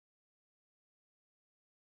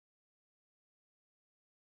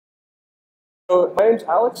So my name's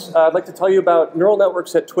Alex. I'd like to tell you about neural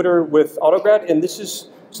networks at Twitter with Autograd, and so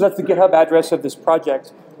that's the GitHub address of this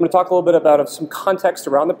project. I'm going to talk a little bit about some context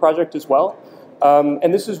around the project as well.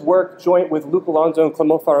 And this is work joint with Luc Alonso and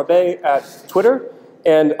Clément Farabet at Twitter,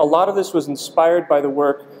 and a lot of this was inspired by the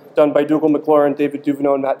work done by Dougal McLaurin, David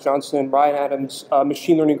Duveneau, and Matt Johnson, and Ryan Adams'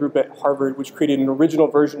 machine learning group at Harvard, which created an original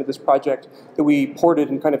version of this project that we ported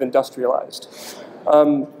and kind of industrialized.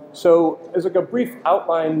 So as like a brief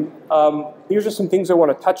outline, here's just some things I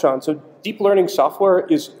want to touch on. So deep learning software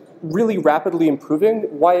is really rapidly improving.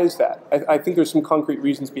 Why is that? I think there's some concrete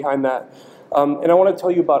reasons behind that. And I want to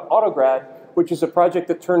tell you about Autograd, which is a project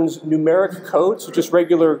that turns numeric code, so just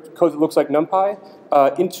regular code that looks like NumPy,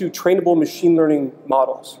 into trainable machine learning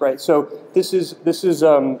models, right? So this is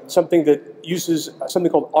something that uses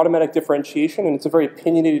something called automatic differentiation, and it's a very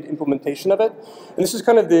opinionated implementation of it. And this is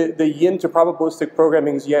kind of the yin to probabilistic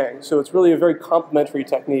programming's yang. So it's really a very complementary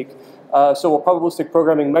technique. So while probabilistic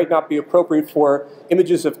programming might not be appropriate for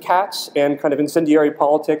images of cats and kind of incendiary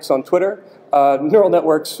politics on Twitter, neural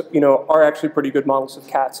networks, are actually pretty good models of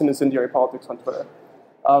cats and incendiary politics on Twitter.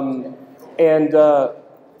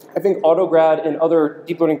 I think Autograd and other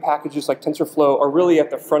deep learning packages like TensorFlow are really at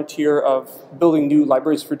the frontier of building new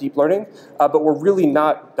libraries for deep learning, but we're really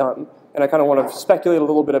not done. And I kind of want to speculate a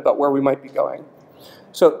little bit about where we might be going.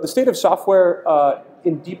 So the state of software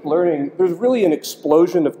in deep learning, there's really an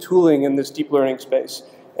explosion of tooling in this deep learning space.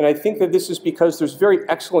 And I think that this is because there's very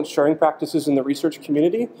excellent sharing practices in the research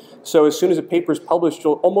community. So as soon as a paper is published,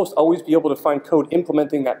 you'll almost always be able to find code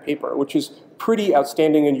implementing that paper, which is pretty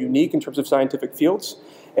outstanding and unique in terms of scientific fields.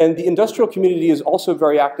 And the industrial community is also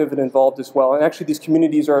very active and involved as well. And actually these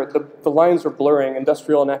communities the lines are blurring.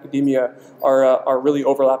 Industrial and academia are really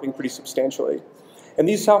overlapping pretty substantially. And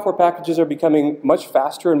these software packages are becoming much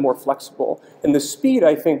faster and more flexible. And the speed,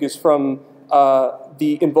 I think, is from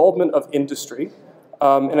the involvement of industry.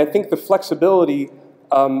 And I think the flexibility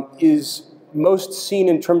is most seen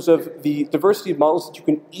in terms of the diversity of models that you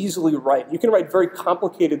can easily write. You can write very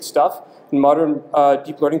complicated stuff in modern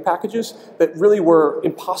deep learning packages that really were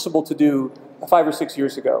impossible to do 5 or 6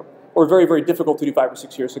 years ago, or very, very difficult to do 5 or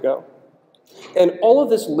 6 years ago. And all of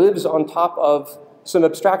this lives on top of some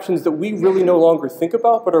abstractions that we really no longer think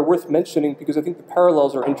about, but are worth mentioning because I think the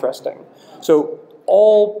parallels are interesting. So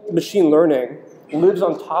all machine learning lives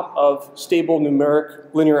on top of stable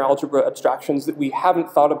numeric linear algebra abstractions that we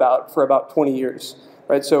haven't thought about for about 20 years.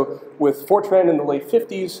 Right? So with Fortran in the late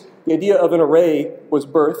 50s, the idea of an array was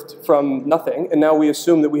birthed from nothing, and now we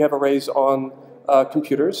assume that we have arrays on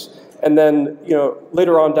computers. And then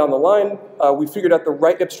later on down the line, we figured out the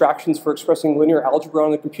right abstractions for expressing linear algebra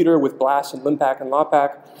on the computer with BLAS and LIMPAC and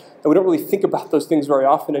LAPAC. And we don't really think about those things very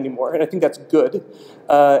often anymore, and I think that's good.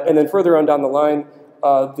 And then further on down the line,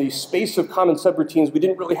 the space of common subroutines we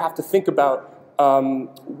didn't really have to think about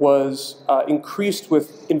was increased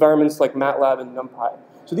with environments like MATLAB and NumPy.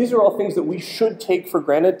 So these are all things that we should take for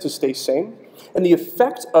granted to stay sane. And the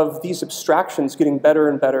effect of these abstractions getting better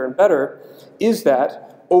and better and better is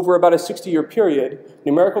that over about a 60-year period,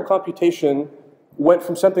 numerical computation went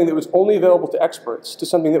from something that was only available to experts to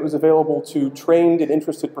something that was available to trained and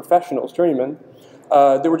interested professionals, journeymen.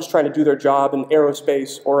 They were just trying to do their job in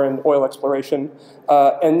aerospace or in oil exploration.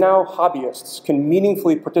 And now hobbyists can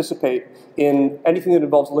meaningfully participate in anything that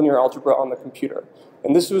involves linear algebra on the computer.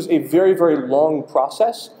 And this was a very, very long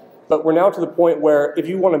process, but we're now to the point where if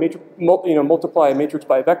you want to multiply a matrix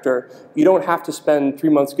by a vector, you don't have to spend 3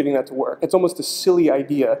 months getting that to work. It's almost a silly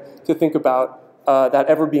idea to think about that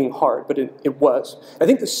ever being hard, but it was. I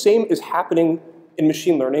think the same is happening in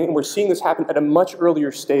machine learning, and we're seeing this happen at a much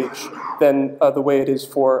earlier stage than the way it is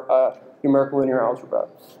for numerical linear algebra.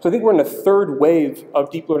 So I think we're in a third wave of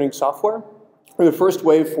deep learning software, where the first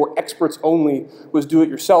wave for experts only was do it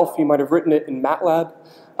yourself. You might have written it in MATLAB.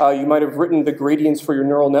 You might have written the gradients for your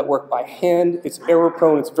neural network by hand. It's error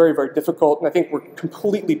prone, it's very, very difficult, and I think we're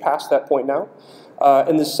completely past that point now.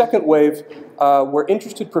 And the second wave, where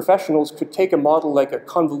interested professionals could take a model like a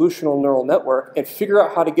convolutional neural network and figure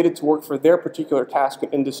out how to get it to work for their particular task in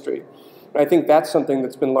industry. And I think that's something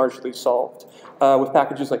that's been largely solved with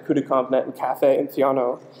packages like CUDA-CompNet and Caffe and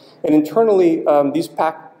Theano. And internally, these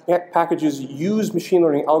packages use machine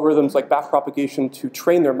learning algorithms like backpropagation to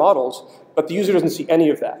train their models, but the user doesn't see any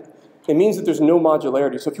of that. It means that there's no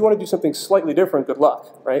modularity. So if you want to do something slightly different, good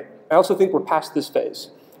luck, right? I also think we're past this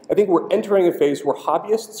phase. I think we're entering a phase where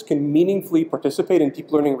hobbyists can meaningfully participate in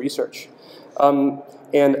deep learning research.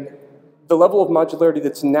 And the level of modularity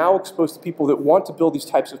that's now exposed to people that want to build these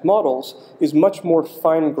types of models is much more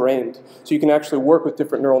fine-grained. So you can actually work with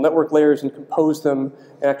different neural network layers and compose them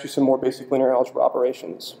and actually some more basic linear algebra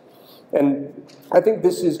operations. And I think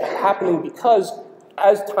this is happening because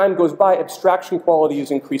as time goes by, abstraction quality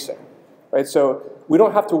is increasing, right? So we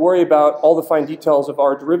don't have to worry about all the fine details of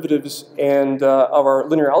our derivatives and of our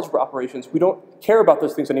linear algebra operations. We don't care about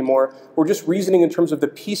those things anymore. We're just reasoning in terms of the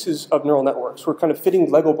pieces of neural networks. We're kind of fitting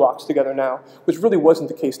Lego blocks together now, which really wasn't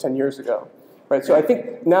the case 10 years ago. Right, so I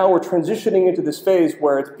think now we're transitioning into this phase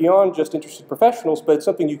where it's beyond just interested professionals, but it's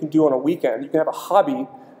something you can do on a weekend. You can have a hobby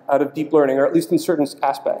out of deep learning, or at least in certain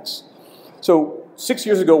aspects. So 6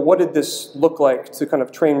 years ago, what did this look like to kind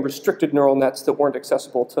of train restricted neural nets that weren't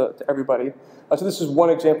accessible to everybody? So this is one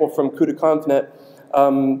example from CUDA-ConvNet,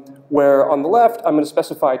 where on the left, I'm going to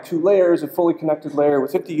specify 2 layers, a fully connected layer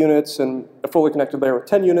with 50 units and a fully connected layer with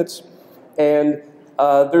 10 units. And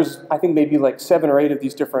there's, I think, maybe like 7 or 8 of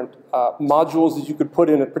these different modules that you could put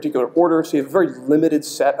in a particular order. So you have a very limited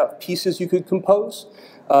set of pieces you could compose.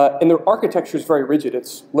 And their architecture is very rigid.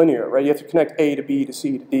 It's linear, right? You have to connect A to B to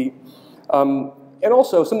C to D. And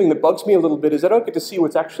also, something that bugs me a little bit is I don't get to see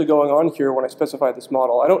what's actually going on here when I specify this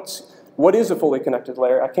model. What is a fully connected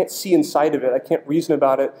layer? I can't see inside of it. I can't reason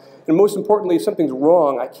about it. And most importantly, if something's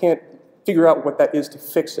wrong, I can't figure out what that is to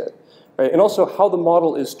fix it. Right? And also, how the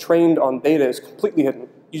model is trained on data is completely hidden.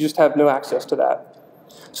 You just have no access to that.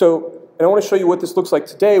 So, and I want to show you what this looks like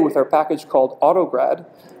today with our package called Autograd.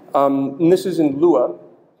 And this is in Lua.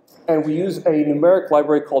 And we use a numeric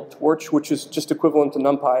library called Torch, which is just equivalent to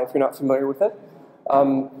NumPy if you're not familiar with it.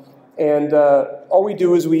 All we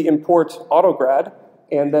do is we import Autograd.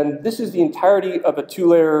 And then this is the entirety of a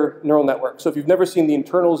 2-layer neural network. So if you've never seen the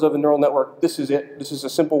internals of a neural network, this is it. This is a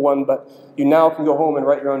simple one, but you now can go home and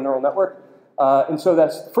write your own neural network. And so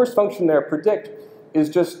that's the first function there, predict, is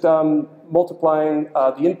just multiplying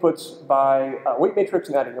the inputs by a weight matrix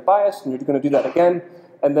and adding a bias, and you're going to do that again.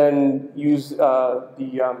 And then use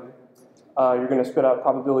you're going to spit out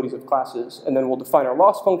probabilities of classes. And then we'll define our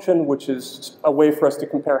loss function, which is a way for us to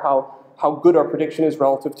compare how good our prediction is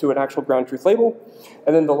relative to an actual ground truth label.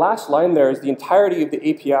 And then the last line there is the entirety of the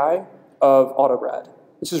API of Autograd.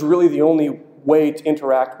 This is really the only way to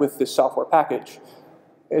interact with this software package.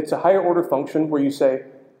 It's a higher order function where you say,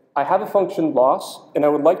 I have a function loss, and I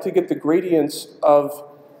would like to get the gradients of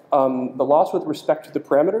the loss with respect to the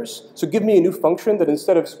parameters. So give me a new function that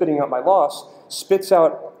instead of spitting out my loss, spits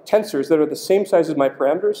out tensors that are the same size as my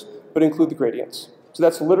parameters, but include the gradients. So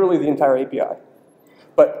that's literally the entire API.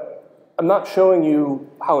 But I'm not showing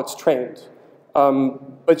you how it's trained,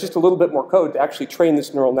 but just a little bit more code to actually train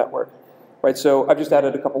this neural network. Right? So I've just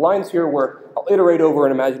added a couple lines here where I'll iterate over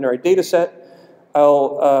an imaginary data set.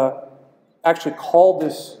 I'll actually call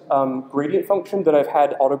this gradient function that I've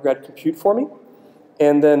had Autograd compute for me.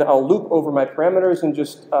 And then I'll loop over my parameters and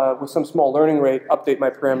just, with some small learning rate, update my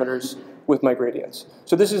parameters with my gradients.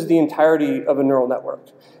 So this is the entirety of a neural network.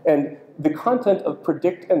 And the content of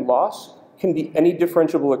predict and loss can be any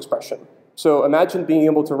differentiable expression. So imagine being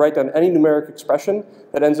able to write down any numeric expression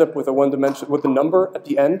that ends up with a with a number at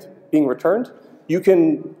the end being returned. You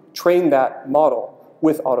can train that model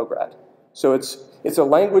with Autograd. So it's a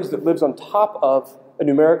language that lives on top of a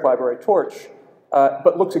numeric library, Torch,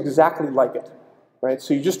 but looks exactly like it. Right?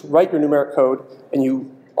 So you just write your numeric code, and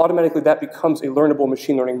you automatically that becomes a learnable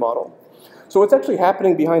machine learning model. So what's actually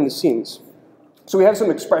happening behind the scenes? So we have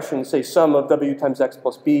some expressions, say sum of w times x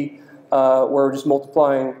plus b. We're just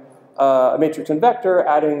multiplying a matrix and vector,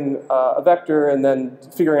 adding a vector, and then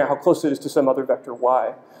figuring out how close it is to some other vector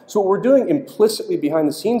y. So what we're doing implicitly behind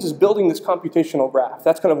the scenes is building this computational graph.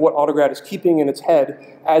 That's kind of what Autograd is keeping in its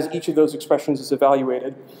head as each of those expressions is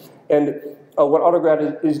evaluated. And what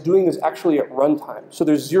Autograd is doing this actually at runtime. So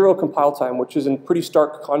there's 0 compile time, which is in pretty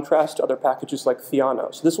stark contrast to other packages like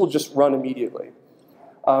Theano. So this will just run immediately.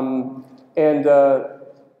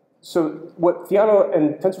 So what Theano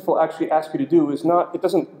and TensorFlow actually ask you to do is not, it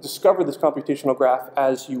doesn't discover this computational graph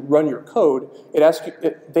as you run your code. It asks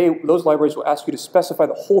you, those libraries will ask you to specify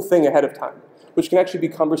the whole thing ahead of time, which can actually be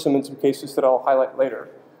cumbersome in some cases that I'll highlight later.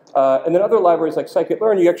 And then other libraries like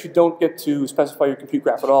scikit-learn, you actually don't get to specify your compute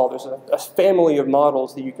graph at all. There's a family of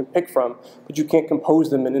models that you can pick from, but you can't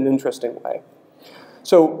compose them in an interesting way.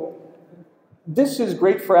 So this is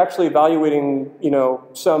great for actually evaluating,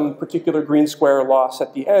 some particular green square loss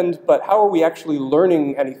at the end, but how are we actually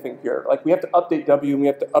learning anything here? Like, we have to update W and we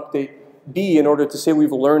have to update B in order to say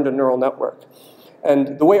we've learned a neural network.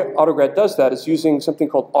 And the way Autograd does that is using something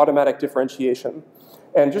called automatic differentiation.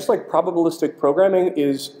 And just like probabilistic programming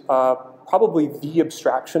is probably the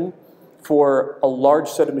abstraction for a large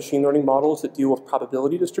set of machine learning models that deal with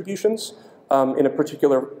probability distributions in a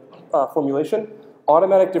particular formulation,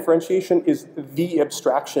 automatic differentiation is the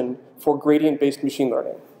abstraction for gradient-based machine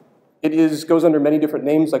learning. goes under many different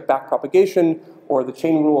names like backpropagation or the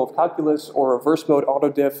chain rule of calculus or reverse mode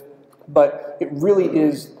autodiff, but it really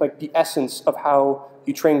is like the essence of how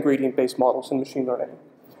you train gradient-based models in machine learning.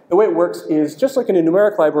 The way it works is just like in a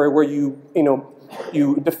numeric library where you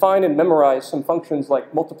define and memorize some functions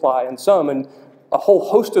like multiply and sum, and a whole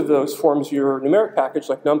host of those forms your numeric package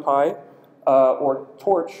like NumPy or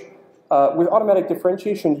Torch. With automatic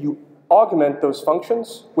differentiation, you augment those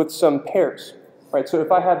functions with some pairs. Right? So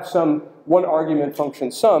if I have some one argument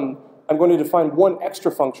function sum, I'm going to define one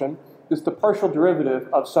extra function that's the partial derivative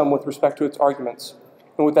of sum with respect to its arguments.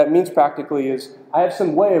 And what that means practically is I have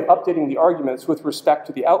some way of updating the arguments with respect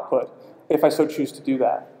to the output if I so choose to do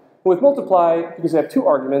that. With multiply, because I have two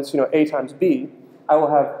arguments, a times b, I will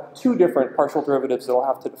have two different partial derivatives that I'll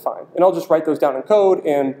have to define. And I'll just write those down in code,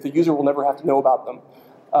 and the user will never have to know about them.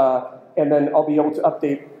 And then I'll be able to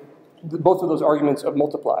update both of those arguments of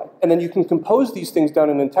multiply. And then you can compose these things down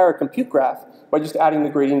an entire compute graph by just adding the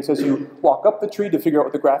gradients as you walk up the tree to figure out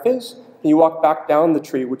what the graph is, and you walk back down the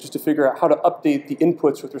tree, which is to figure out how to update the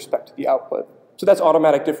inputs with respect to the output. So that's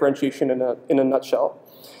automatic differentiation in a nutshell.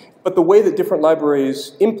 But the way that different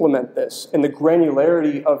libraries implement this and the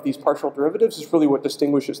granularity of these partial derivatives is really what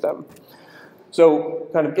distinguishes them. So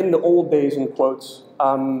kind of in the old days, in quotes,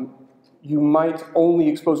 you might only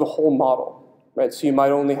expose a whole model. Right? So you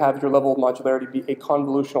might only have your level of modularity be a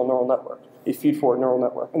convolutional neural network, a feed-forward neural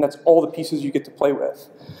network, and that's all the pieces you get to play with.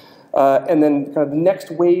 And then kind of the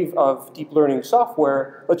next wave of deep learning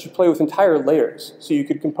software lets you play with entire layers. So you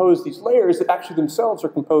could compose these layers that actually themselves are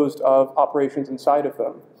composed of operations inside of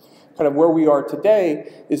them. Kind of where we are today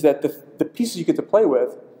is that the pieces you get to play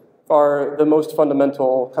with are the most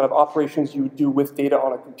fundamental kind of operations you would do with data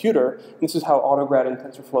on a computer. And this is how Autograd and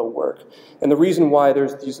TensorFlow work. And the reason why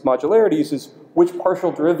there's these modularities is which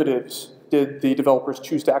partial derivatives did the developers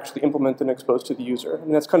choose to actually implement and expose to the user.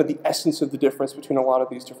 And that's kind of the essence of the difference between a lot of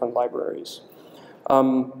these different libraries.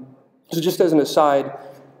 So just as an aside,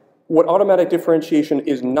 what automatic differentiation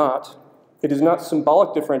is not, it is not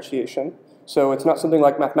symbolic differentiation. So it's not something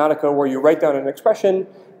like Mathematica where you write down an expression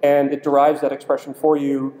and it derives that expression for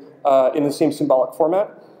you in the same symbolic format.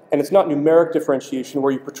 And it's not numeric differentiation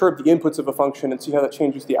where you perturb the inputs of a function and see how that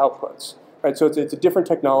changes the outputs. Right? So it's a different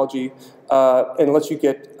technology and lets you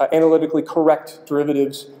get analytically correct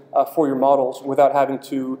derivatives for your models without having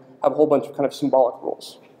to have a whole bunch of kind of symbolic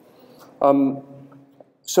rules.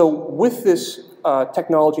 So with this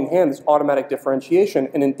technology in hand, this automatic differentiation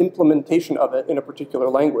and an implementation of it in a particular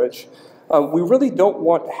language, we really don't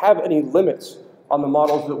want to have any limits on the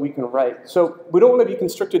models that we can write. So we don't want to be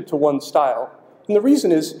constricted to one style. And the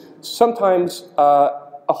reason is sometimes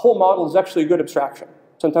a whole model is actually a good abstraction.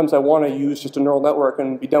 Sometimes I want to use just a neural network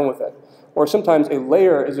and be done with it. Or sometimes a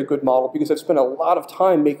layer is a good model because I've spent a lot of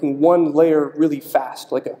time making one layer really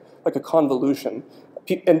fast, like a convolution.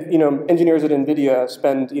 And engineers at NVIDIA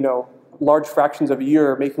spend large fractions of a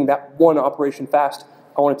year making that one operation fast.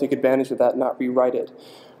 I want to take advantage of that and not rewrite it.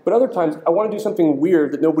 But other times, I want to do something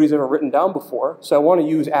weird that nobody's ever written down before. So I want to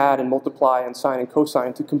use add and multiply and sine and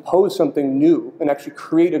cosine to compose something new and actually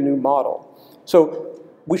create a new model. So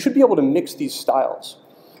we should be able to mix these styles.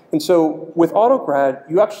 And so with Autograd,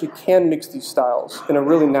 you actually can mix these styles in a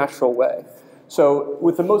really natural way. So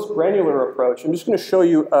with the most granular approach, I'm just going to show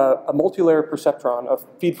you a multi-layer perceptron of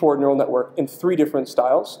feed-forward neural network in 3 different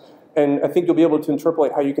styles. And I think you'll be able to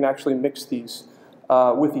interpolate how you can actually mix these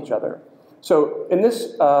with each other. So in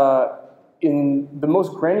this, in the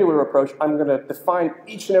most granular approach, I'm going to define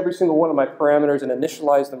each and every single one of my parameters and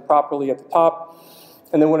initialize them properly at the top.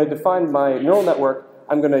 And then when I define my neural network,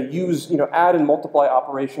 I'm going to use add and multiply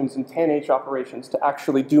operations and tanh operations to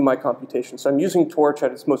actually do my computation. So I'm using Torch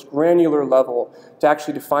at its most granular level to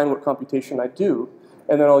actually define what computation I do.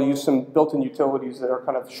 And then I'll use some built-in utilities that are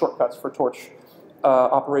kind of shortcuts for Torch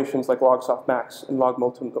operations like log softmax and log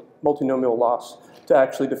multinomial loss to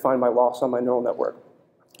actually define my loss on my neural network.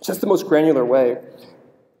 It's just the most granular way.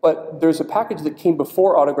 But there's a package that came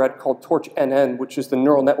before Autograd called Torch NN, which is the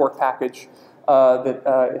neural network package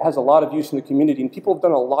that has a lot of use in the community. And people have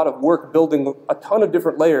done a lot of work building a ton of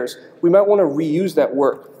different layers. We might want to reuse that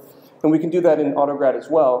work. And we can do that in Autograd as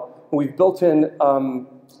well. And we've built in an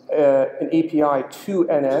API to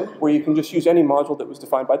NN where you can just use any module that was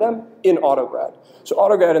defined by them in Autograd. So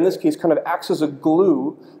Autograd in this case kind of acts as a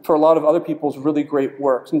glue for a lot of other people's really great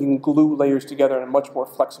work. And you can glue layers together in a much more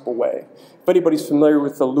flexible way. If anybody's familiar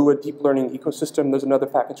with the Lua deep learning ecosystem, there's another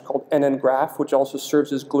package called NN Graph, which also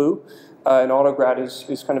serves as glue. And Autograd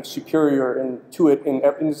is kind of superior to it, and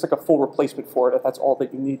it's like a full replacement for it if that's all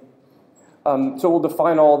that you need. So we'll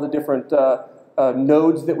define all the different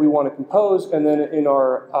nodes that we want to compose, and then in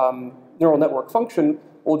our neural network function,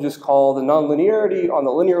 we'll just call the nonlinearity on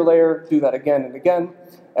the linear layer, do that again and again,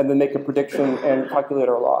 and then make a prediction and calculate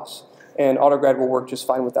our loss. And Autograd will work just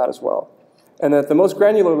fine with that as well. And at the most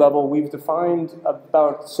granular level, we've defined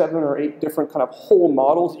about 7 or 8 different kind of whole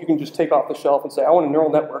models that you can just take off the shelf and say, I want a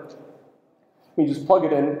neural network. You just plug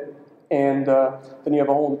it in, and then you have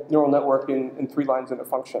a whole neural network in 3 lines in a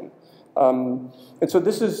function. And so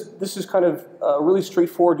this is kind of a really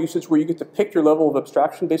straightforward usage where you get to pick your level of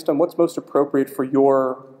abstraction based on what's most appropriate for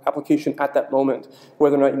your application at that moment,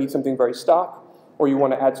 whether or not you need something very stock, or you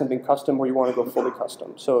want to add something custom, or you want to go fully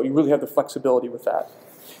custom. So you really have the flexibility with that.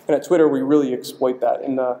 And at Twitter, we really exploit that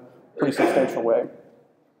in a pretty substantial way.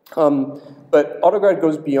 But Autograd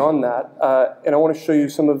goes beyond that, and I want to show you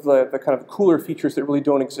some of the kind of cooler features that really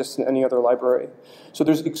don't exist in any other library. So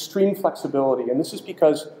there's extreme flexibility, and this is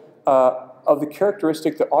because of the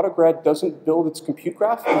characteristic that Autograd doesn't build its compute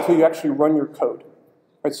graph until you actually run your code.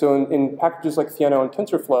 Right? So in packages like Theano and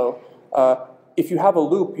TensorFlow, if you have a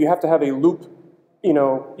loop, you have to have a loop.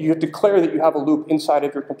 You declare that you have a loop inside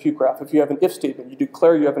of your compute graph. If you have an if statement, you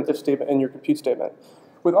declare you have an if statement in your compute statement.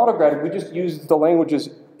 With Autograd, we just use the language's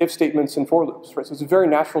if statements and for loops, right? So it's very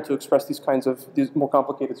natural to express these more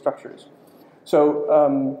complicated structures.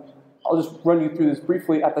 So I'll just run you through this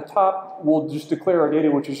briefly. At the top, we'll just declare our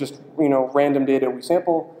data, which is just random data we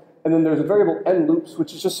sample. And then there's a variable n loops,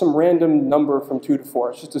 which is just some random number from 2 to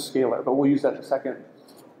 4. It's just a scalar, but we'll use that in a second.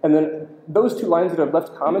 And then those 2 lines that I've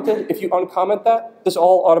left commented, if you uncomment that, this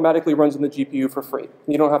all automatically runs in the GPU for free.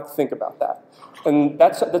 You don't have to think about that. And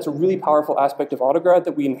that's a really powerful aspect of Autograd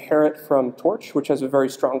that we inherit from Torch, which has a very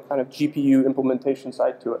strong kind of GPU implementation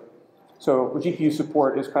side to it. So GPU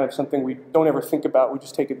support is kind of something we don't ever think about, we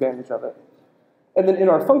just take advantage of it. And then in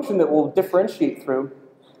our function that we'll differentiate through,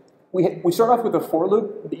 we start off with a for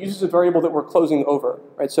loop that uses a variable that we're closing over,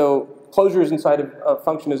 right? So closures inside of a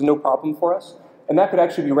function is no problem for us. And that could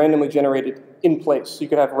actually be randomly generated in place. So you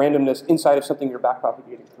could have randomness inside of something you're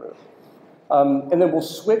backpropagating through. And then we'll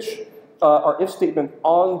switch our if statement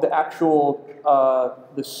on the actual,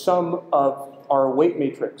 the sum of our weight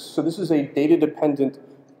matrix. So this is a data-dependent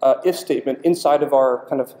if statement inside of our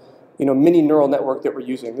kind of mini neural network that we're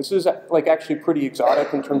using. This is actually pretty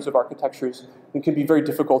exotic in terms of architectures. It can be very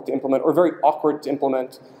difficult to implement or very awkward to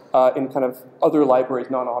implement in kind of other libraries,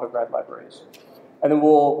 non-Autograd libraries. And then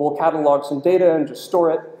we'll catalog some data and just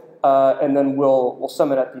store it, and then we'll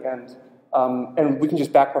sum it at the end. And we can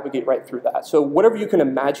just backpropagate right through that. So whatever you can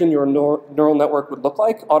imagine your neural network would look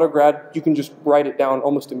like, Autograd, you can just write it down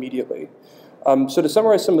almost immediately. So to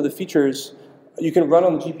summarize some of the features, you can run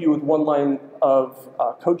on the GPU with 1 line of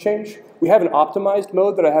code change. We have an optimized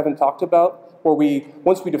mode that I haven't talked about, where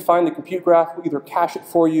once we define the compute graph, we'll either cache it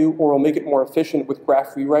for you or we'll make it more efficient with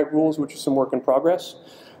graph rewrite rules, which is some work in progress.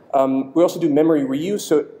 We also do memory reuse,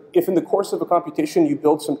 so if in the course of a computation you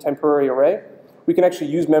build some temporary array, we can actually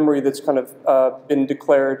use memory that's kind of been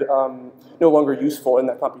declared no longer useful in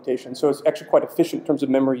that computation. So it's actually quite efficient in terms of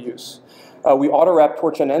memory use. We auto-wrap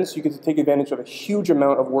Torch NN, so you get to take advantage of a huge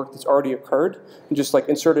amount of work that's already occurred and just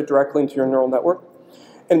insert it directly into your neural network.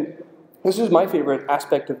 And this is my favorite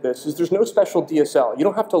aspect of this, is there's no special DSL. You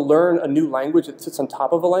don't have to learn a new language that sits on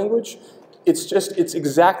top of a language. It's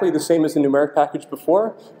exactly the same as the numeric package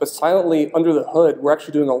before, but silently under the hood, we're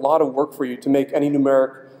actually doing a lot of work for you to make any any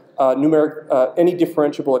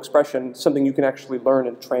differentiable expression something you can actually learn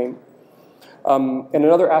and train. And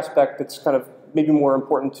another aspect that's kind of maybe more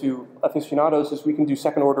important to aficionados is we can do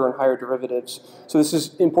second order and higher derivatives. So this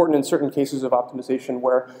is important in certain cases of optimization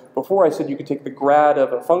where before I said you could take the grad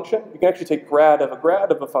of a function, you can actually take grad of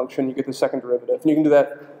a function, you get the second derivative. And you can do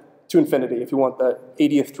that to infinity. If you want the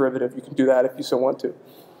 80th derivative, you can do that if you so want to.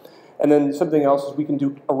 And then something else is we can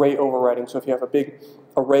do array overriding. So if you have a big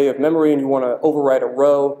array of memory and you want to override a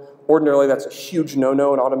row, ordinarily that's a huge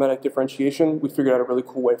no-no in automatic differentiation. We figured out a really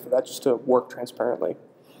cool way for that just to work transparently.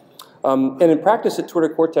 And in practice at Twitter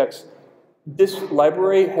Cortex, this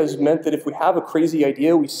library has meant that if we have a crazy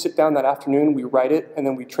idea, we sit down that afternoon, we write it, and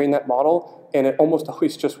then we train that model, and it almost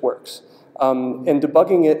always just works. And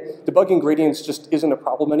debugging gradients just isn't a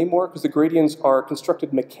problem anymore because the gradients are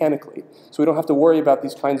constructed mechanically. So we don't have to worry about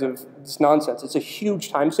this nonsense. It's a huge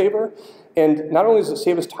time saver. And not only does it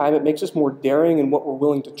save us time, it makes us more daring in what we're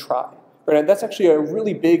willing to try. Right? And that's actually a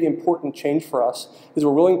really big, important change for us, is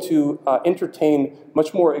we're willing to entertain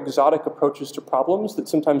much more exotic approaches to problems that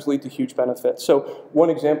sometimes lead to huge benefits. So one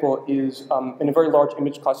example is in a very large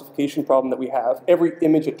image classification problem that we have. Every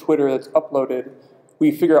image at Twitter that's uploaded,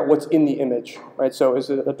 we figure out what's in the image, right? So is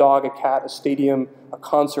it a dog, a cat, a stadium, a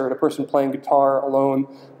concert, a person playing guitar alone?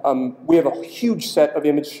 We have a huge set of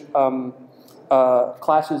image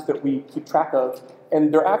classes that we keep track of,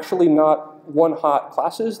 and they're actually not one-hot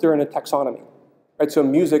classes, they're in a taxonomy. Right? So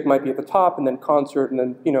music might be at the top, and then concert, and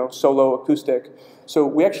then solo, acoustic. So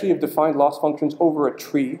we actually have defined loss functions over a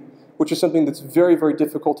tree, which is something that's very, very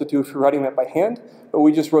difficult to do if you're writing that by hand, but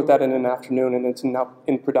we just wrote that in an afternoon, and it's now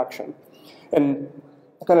in production. And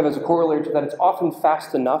kind of as a corollary to that, it's often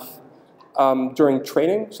fast enough during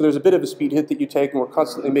training. So there's a bit of a speed hit that you take, and we're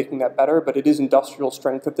constantly making that better, but it is industrial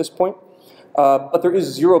strength at this point. But there is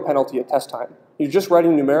zero penalty at test time. You're just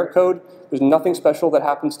writing numeric code. There's nothing special that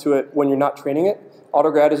happens to it when you're not training it.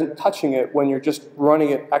 Autograd isn't touching it when you're just running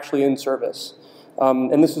it actually in service.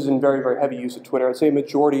 And this is in very, very heavy use of Twitter. I'd say a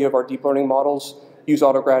majority of our deep learning models use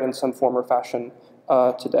Autograd in some form or fashion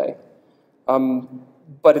today.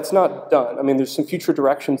 But it's not done. I mean, there's some future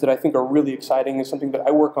directions that I think are really exciting. It's something that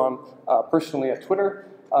I work on personally at Twitter.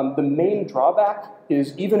 The main drawback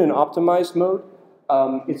is even in optimized mode,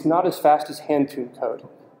 it's not as fast as hand-tuned code.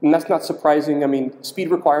 And that's not surprising. I mean, speed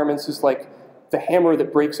requirements is like the hammer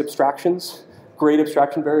that breaks abstractions. Great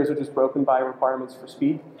abstraction barriers are just broken by requirements for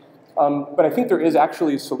speed. But I think there is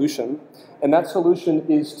actually a solution. And that solution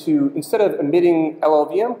is to, instead of emitting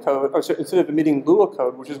LLVM code, or sorry, instead of emitting Lua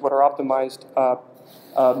code, which is what our optimized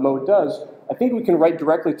mode does, I think we can write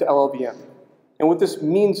directly to LLVM. And what this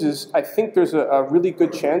means is I think there's a really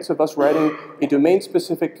good chance of us writing a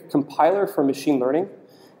domain-specific compiler for machine learning.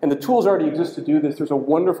 And the tools already exist to do this. There's a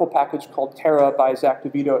wonderful package called Terra by Zach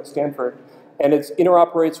DeVito at Stanford. And it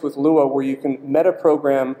interoperates with Lua, where you can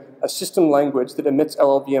meta-program a system language that emits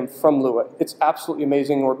LLVM from Lua. It's absolutely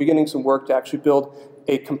amazing. We're beginning some work to actually build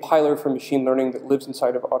a compiler for machine learning that lives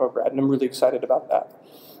inside of Autograd, and I'm really excited about that.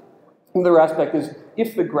 Another aspect is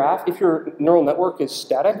if your neural network is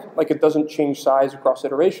static, like it doesn't change size across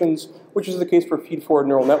iterations, which is the case for feed-forward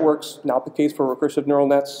neural networks, not the case for recursive neural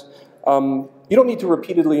nets, you don't need to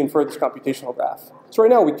repeatedly infer this computational graph. So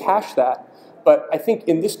right now we cache that, but I think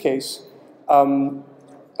in this case,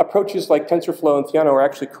 approaches like TensorFlow and Theano are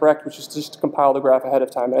actually correct, which is just to compile the graph ahead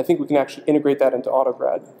of time, and I think we can actually integrate that into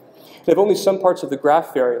Autograd. If only some parts of the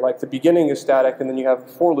graph vary, like the beginning is static, and then you have a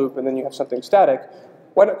for loop, and then you have something static,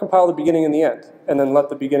 why not compile the beginning and the end, and then let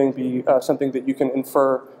the beginning be something that you can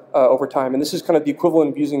infer over time? And this is kind of the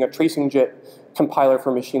equivalent of using a tracing JIT compiler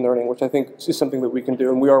for machine learning, which I think is something that we can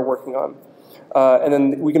do, and we are working on. And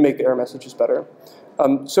then we can make the error messages better.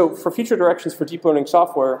 So for future directions for deep learning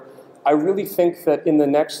software, I really think that in the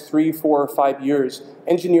next 3, 4, or 5 years,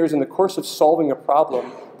 engineers in the course of solving a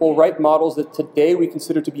problem will write models that today we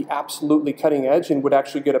consider to be absolutely cutting edge and would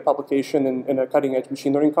actually get a publication in a cutting edge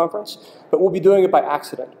machine learning conference. But we'll be doing it by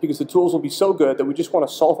accident because the tools will be so good that we just want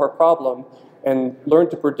to solve our problem and learn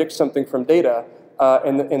to predict something from data,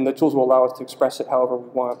 and the tools will allow us to express it however we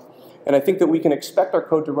want. And I think that we can expect our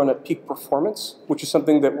code to run at peak performance, which is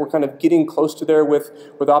something that we're kind of getting close to there with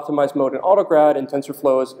optimized mode in Autograd, and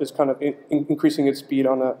TensorFlow is kind of increasing its speed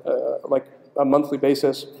on a monthly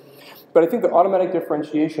basis. But I think the automatic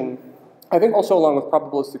differentiation, I think also along with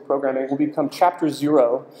probabilistic programming, will become chapter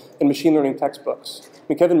 0 in machine learning textbooks. I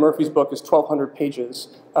mean, Kevin Murphy's book is 1,200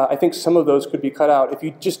 pages. I think some of those could be cut out if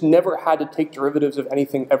you just never had to take derivatives of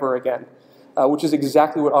anything ever again. Which is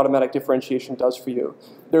exactly what automatic differentiation does for you.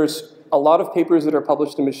 There's a lot of papers that are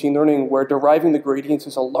published in machine learning where deriving the gradients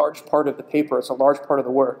is a large part of the paper, it's a large part of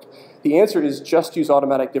the work. The answer is just use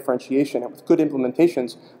automatic differentiation, and with good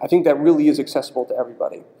implementations, I think that really is accessible to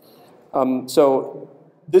everybody. So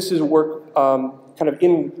this is work kind of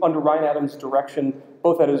under Ryan Adams' direction,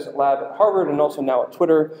 both at his lab at Harvard and also now at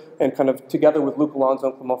Twitter, and kind of together with Luke Alonso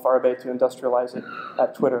and Clement Farabee to industrialize it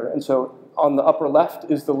at Twitter. And so on the upper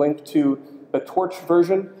left is the link to the Torch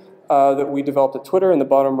version that we developed at Twitter, and the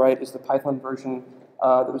bottom right is the Python version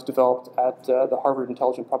that was developed at the Harvard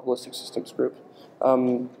Intelligent Probabilistic Systems group.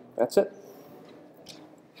 That's it.